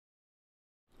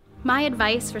My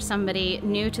advice for somebody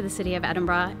new to the city of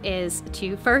Edinburgh is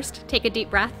to first take a deep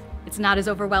breath. It's not as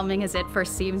overwhelming as it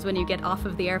first seems when you get off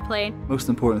of the airplane. Most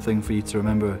important thing for you to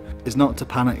remember is not to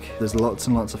panic. There's lots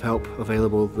and lots of help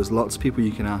available. There's lots of people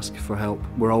you can ask for help.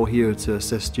 We're all here to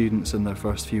assist students in their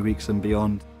first few weeks and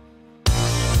beyond.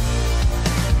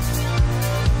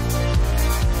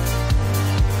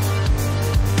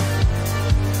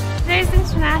 Today's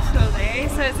International Day,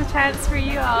 so it's a chance for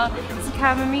you all to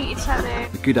come and meet each other.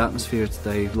 A good atmosphere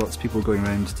today, lots of people going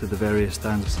around to the various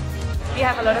stands. We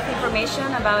have a lot of information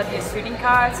about the student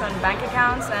cards and bank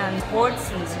accounts and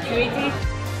sports and security.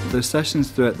 There's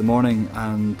sessions throughout the morning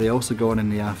and they also go on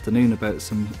in the afternoon about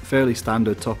some fairly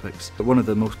standard topics. One of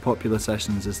the most popular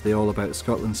sessions is the All About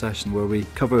Scotland session, where we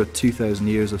cover 2,000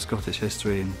 years of Scottish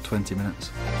history in 20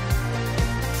 minutes.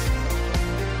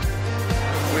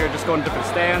 We're just going to different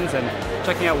stands and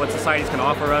checking out what societies can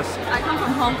offer us. I come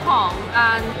from Hong Kong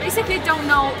and basically don't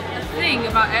know a thing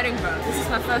about Edinburgh. This is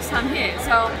my first time here.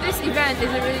 So this event is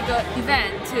a really good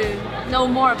event to know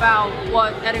more about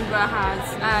what Edinburgh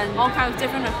has and all kinds of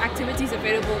different activities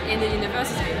available in the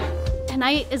university.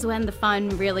 Tonight is when the fun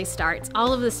really starts.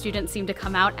 All of the students seem to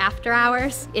come out after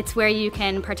hours. It's where you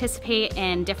can participate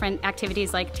in different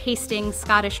activities like tasting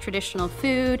Scottish traditional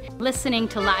food, listening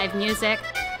to live music,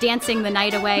 dancing the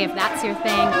night away if that's your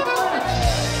thing,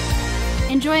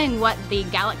 enjoying what the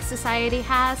Gaelic Society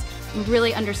has, and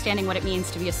really understanding what it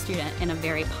means to be a student in a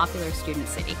very popular student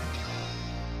city.